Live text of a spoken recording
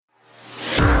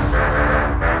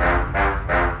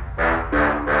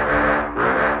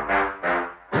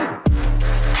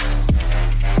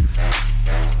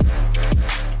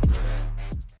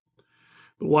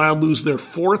Wild lose their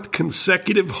fourth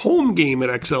consecutive home game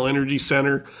at XL Energy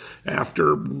Center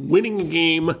after winning a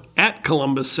game at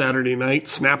Columbus Saturday night,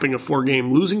 snapping a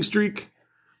 4-game losing streak.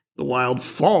 The Wild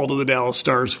fall to the Dallas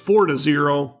Stars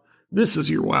 4-0. This is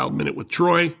your Wild Minute with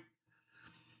Troy.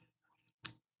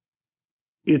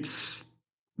 It's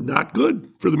not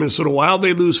good for the Minnesota Wild.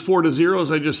 They lose 4-0,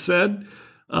 as I just said.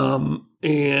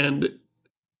 And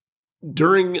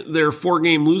during their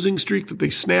 4-game losing streak that they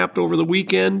snapped over the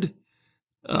weekend,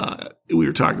 we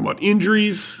were talking about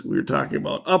injuries. We were talking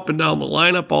about up and down the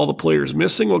lineup, all the players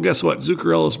missing. Well, guess what?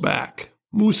 Zuccarello's back.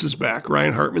 Moose is back.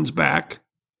 Ryan Hartman's back.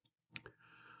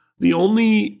 The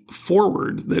only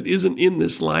forward that isn't in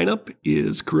this lineup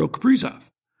is Kirill Kaprizov.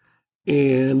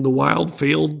 And the Wild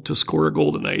failed to score a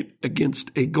goal tonight against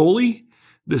a goalie.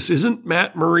 This isn't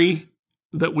Matt Murray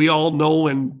that we all know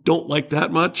and don't like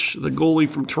that much. The goalie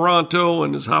from Toronto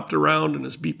and has hopped around and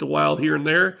has beat the Wild here and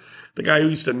there. The guy who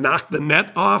used to knock the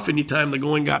net off anytime the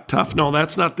going got tough. No,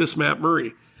 that's not this Matt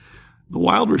Murray. The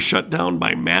Wild were shut down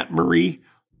by Matt Murray,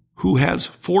 who has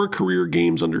 4 career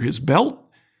games under his belt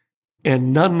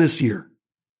and none this year.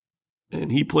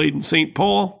 And he played in St.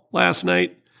 Paul last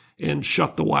night and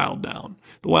shut the Wild down.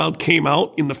 The Wild came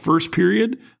out in the first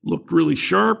period, looked really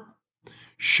sharp,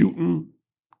 hitting,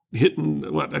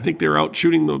 I think they were out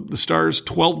shooting the Stars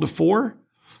 12-4.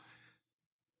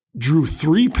 Drew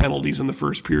 3 penalties in the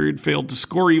first period, failed to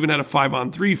score, even had a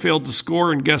 5-on-3, failed to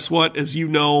score. And guess what? As you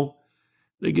know,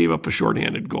 they gave up a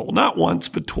shorthanded goal. Not once,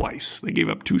 but twice. They gave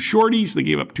up 2 shorties, they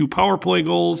gave up 2 power play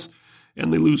goals,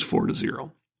 and they lose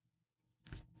 4-0.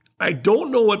 I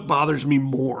don't know what bothers me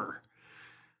more.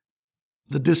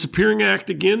 The disappearing act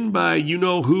again by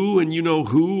you-know-who and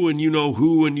you-know-who and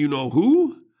you-know-who and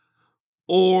you-know-who?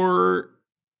 Or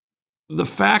the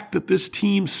fact that this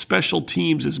team's special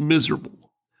teams is miserable.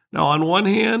 Now, on one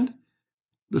hand,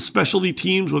 the specialty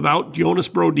teams without Jonas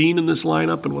Brodin in this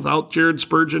lineup and without Jared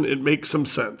Spurgeon, it makes some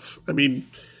sense. I mean,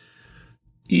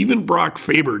 even Brock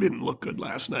Faber didn't look good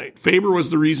last night. Faber was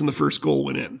the reason the first goal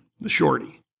went in, the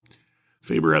shorty.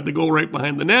 Faber had the goal right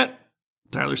behind the net.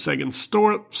 Tyler Seguin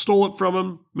stole it from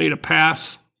him, made a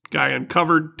pass, guy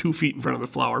uncovered, 2 feet in front of the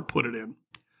flower, put it in.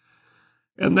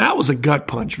 And that was a gut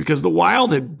punch because the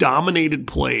Wild had dominated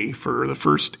play for the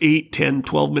first 8, 10,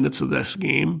 12 minutes of this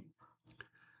game.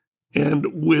 And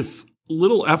with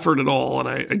little effort at all, and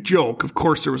I joke, of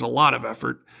course there was a lot of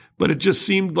effort, but it just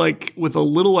seemed like with a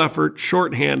little effort,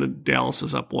 shorthanded, Dallas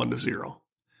is up 1-0.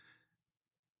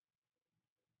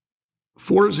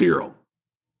 4-0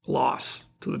 loss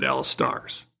to the Dallas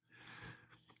Stars.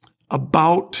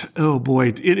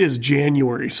 It is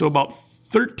January, so about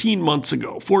 14 months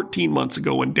ago,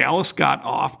 when Dallas got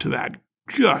off to that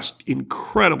just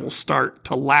incredible start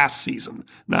to last season,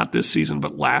 not this season,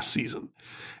 but last season.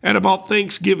 At about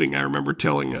Thanksgiving, I remember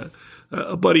telling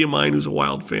a buddy of mine who's a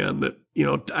Wild fan that,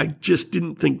 I just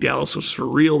didn't think Dallas was for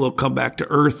real. They'll come back to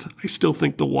earth. I still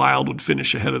think the Wild would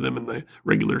finish ahead of them in the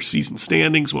regular season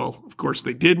standings. Well, of course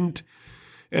they didn't.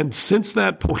 And since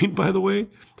that point, by the way,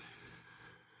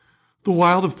 the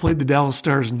Wild have played the Dallas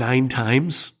Stars 9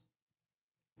 times,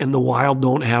 and the Wild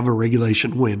don't have a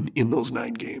regulation win in those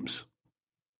 9 games.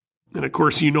 And of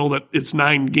course, you know that it's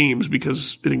 9 games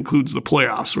because it includes the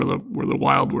playoffs where the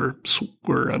Wild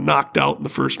were knocked out in the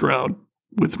first round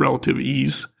with relative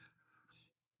ease.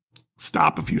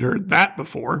 Stop if you'd heard that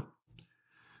before.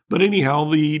 But anyhow,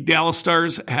 the Dallas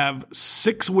Stars have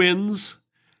 6 wins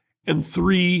and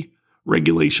 3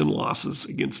 regulation losses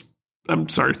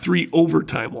 3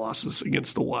 overtime losses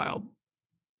against the Wild.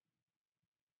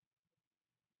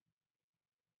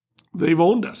 They've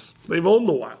owned us. They've owned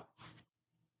the Wild.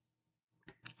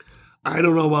 I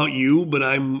don't know about you, but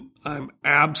I'm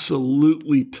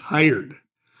absolutely tired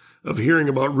of hearing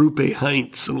about Rupe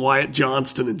Hintz and Wyatt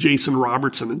Johnston and Jason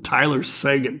Robertson and Tyler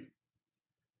Seguin.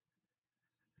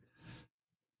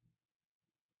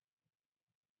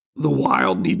 The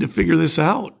Wild need to figure this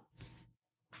out.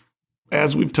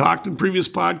 As we've talked in previous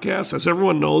podcasts, as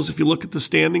everyone knows, if you look at the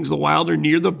standings, the Wild are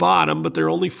near the bottom, but they're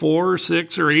only 4 or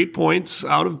 6 or 8 points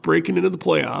out of breaking into the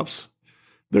playoffs.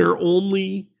 They're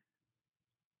only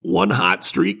 1 hot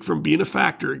streak from being a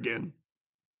factor again.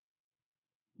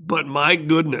 But my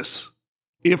goodness,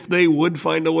 if they would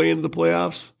find a way into the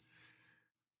playoffs,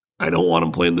 I don't want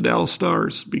them playing the Dallas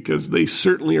Stars because they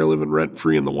certainly are living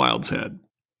rent-free in the Wild's head.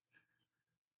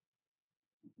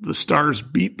 The Stars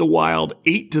beat the Wild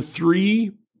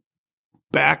 8-3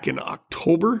 back in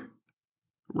October.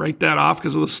 Write that off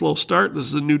because of the slow start. This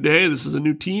is a new day. This is a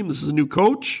new team. This is a new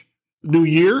coach. New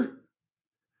year.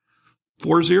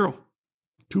 4-0.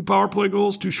 2 power play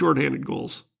goals, 2 shorthanded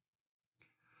goals.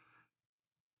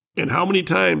 And how many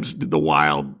times did the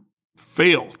Wild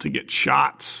fail to get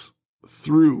shots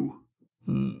through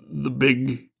the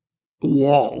big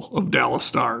wall of Dallas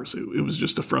Stars. It was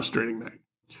just a frustrating night.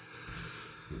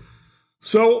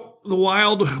 So the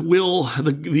Wild will,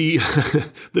 the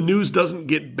news doesn't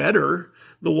get better.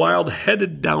 The Wild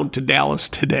headed down to Dallas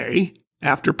today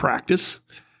after practice,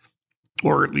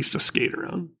 or at least a skate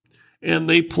around. And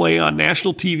they play on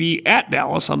national TV at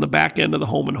Dallas on the back end of the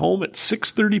home and home at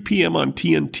 6:30 p.m. on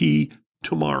TNT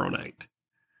tomorrow night.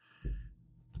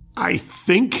 I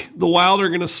think the Wild are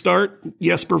going to start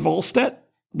Jesper Wallstedt,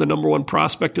 the number one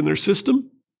prospect in their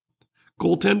system,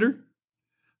 goaltender,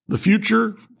 the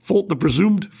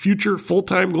presumed future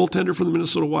full-time goaltender for the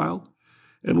Minnesota Wild.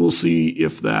 And we'll see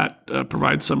if that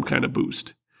provides some kind of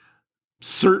boost.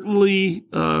 Certainly,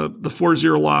 the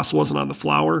 4-0 loss wasn't on the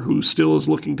Flower, who still is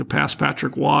looking to pass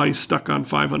Patrick Waugh. He's stuck on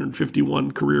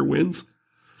 551 career wins.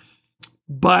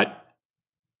 But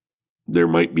there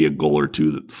might be a goal or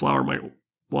two that the Flower might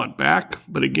want back.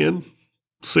 But again,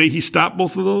 say he stopped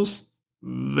both of those,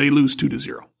 they lose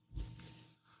 2-0.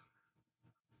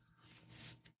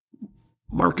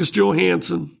 Marcus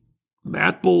Johansson,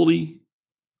 Matt Boldy,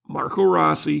 Marco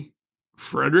Rossi,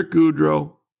 Frederick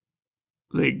Gaudreau,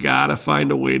 they got to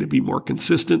find a way to be more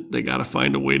consistent. They got to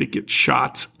find a way to get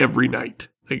shots every night.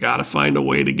 They got to find a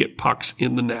way to get pucks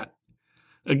in the net.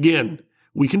 Again,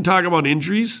 we can talk about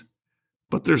injuries,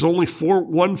 but there's only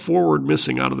one forward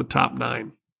missing out of the top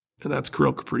 9, and that's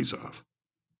Kirill Kaprizov.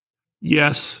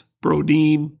 Yes,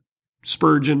 Brodin,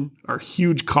 Spurgeon are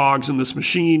huge cogs in this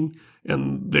machine,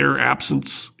 and their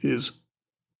absence is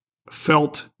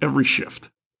felt every shift.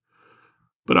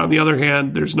 But on the other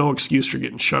hand, there's no excuse for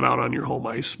getting shut out on your home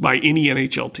ice by any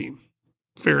NHL team.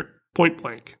 Fair, point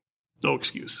blank. No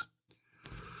excuse.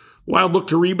 Wild look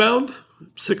to rebound.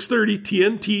 6:30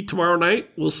 TNT tomorrow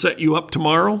night. We'll set you up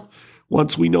tomorrow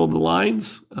once we know the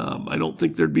lines. I don't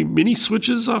think there'd be many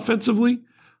switches offensively,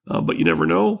 but you never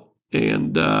know.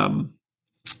 And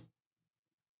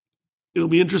it'll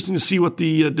be interesting to see what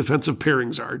the defensive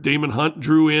pairings are. Damon Hunt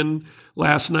drew in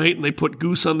last night, and they put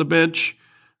Goose on the bench.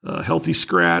 Healthy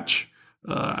scratch.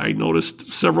 I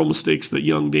noticed several mistakes that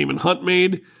young Damon Hunt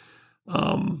made,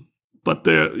 but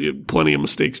there are plenty of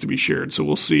mistakes to be shared. So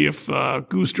we'll see if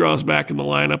Goose draws back in the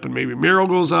lineup and maybe Merrill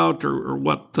goes out, or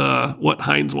what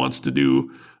Hines wants to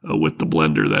do with the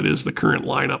blender that is the current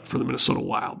lineup for the Minnesota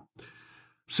Wild.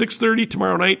 6:30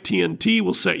 tomorrow night, TNT.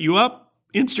 We'll set you up.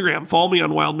 Instagram, follow me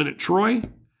on Wild Minute Troy.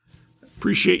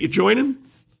 Appreciate you joining.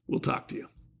 We'll talk to you.